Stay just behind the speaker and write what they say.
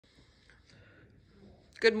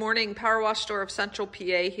Good morning, Power Wash Store of Central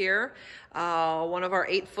PA here. One of our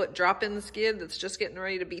 8-foot drop-in skid that's just getting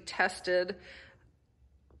ready to be tested.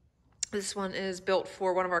 This one is built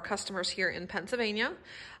for one of our customers here in Pennsylvania.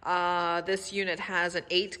 This unit has an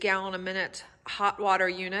 8-gallon a minute hot water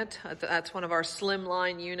unit. That's one of our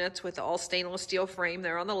slimline units with all stainless steel frame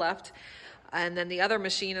there on the left. And then the other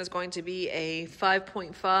machine is going to be a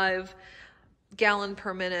 5.5 gallon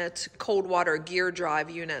per minute cold water gear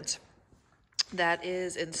drive unit that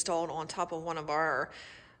is installed on top of one of our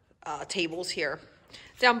tables here.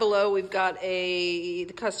 Down below, we've got the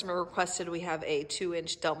customer requested we have a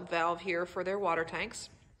 2-inch dump valve here for their water tanks.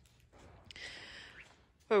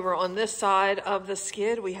 Over on this side of the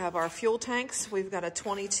skid, we have our fuel tanks. We've got a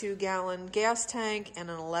 22-gallon gas tank and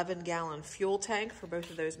an 11-gallon fuel tank for both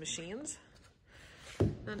of those machines.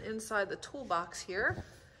 And inside the toolbox here,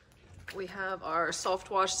 we have our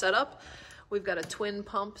SoftWash setup. We've got a twin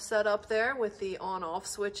pump set up there with the on-off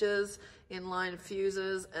switches, inline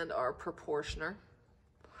fuses, and our proportioner.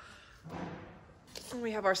 And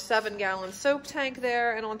we have our 7-gallon soap tank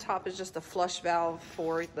there, and on top is just a flush valve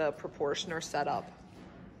for the proportioner setup.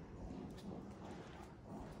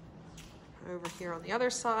 Over here on the other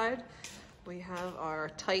side, we have our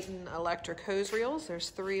Titan electric hose reels. There's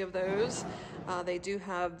 3 of those. They do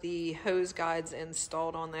have the hose guides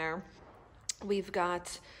installed on there. We've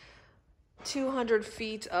got 200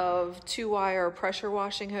 feet of 2-wire pressure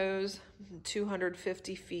washing hose,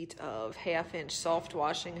 250 feet of 1/2-inch soft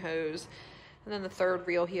washing hose, and then the third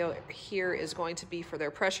reel here is going to be for their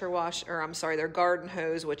their garden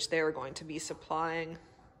hose, which they're going to be supplying.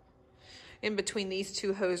 In between these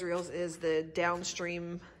 2 hose reels is the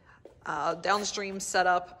downstream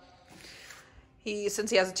setup. Since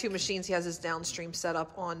he has 2 machines, he has his downstream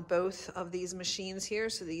setup on both of these machines here.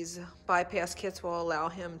 So these bypass kits will allow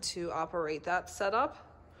him to operate that setup.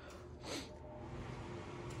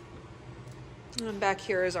 And back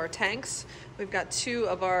here is our tanks. We've got 2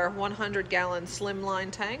 of our 100-gallon slimline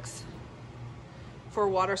tanks for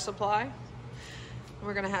water supply.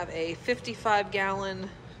 We're gonna have a 55-gallon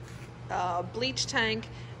bleach tank,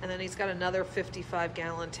 and then he's got another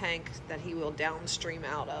 55-gallon tank that he will downstream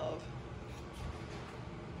out of.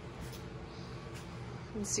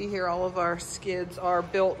 You can see here all of our skids are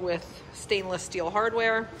built with stainless steel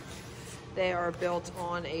hardware. They are built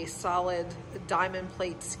on a solid diamond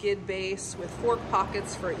plate skid base with fork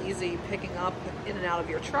pockets for easy picking up in and out of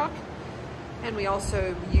your truck. And we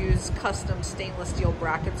also use custom stainless steel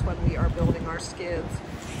brackets when we are building our skids.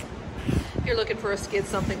 If you're looking for a skid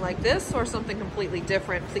something like this or something completely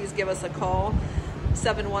different, please give us a call,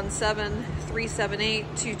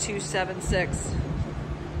 717-378-2276.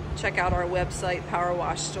 Check out our website,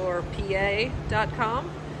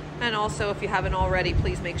 powerwashstorepa.com. And also, if you haven't already,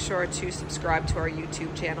 please make sure to subscribe to our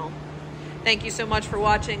YouTube channel. Thank you so much for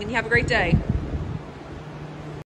watching, and you have a great day.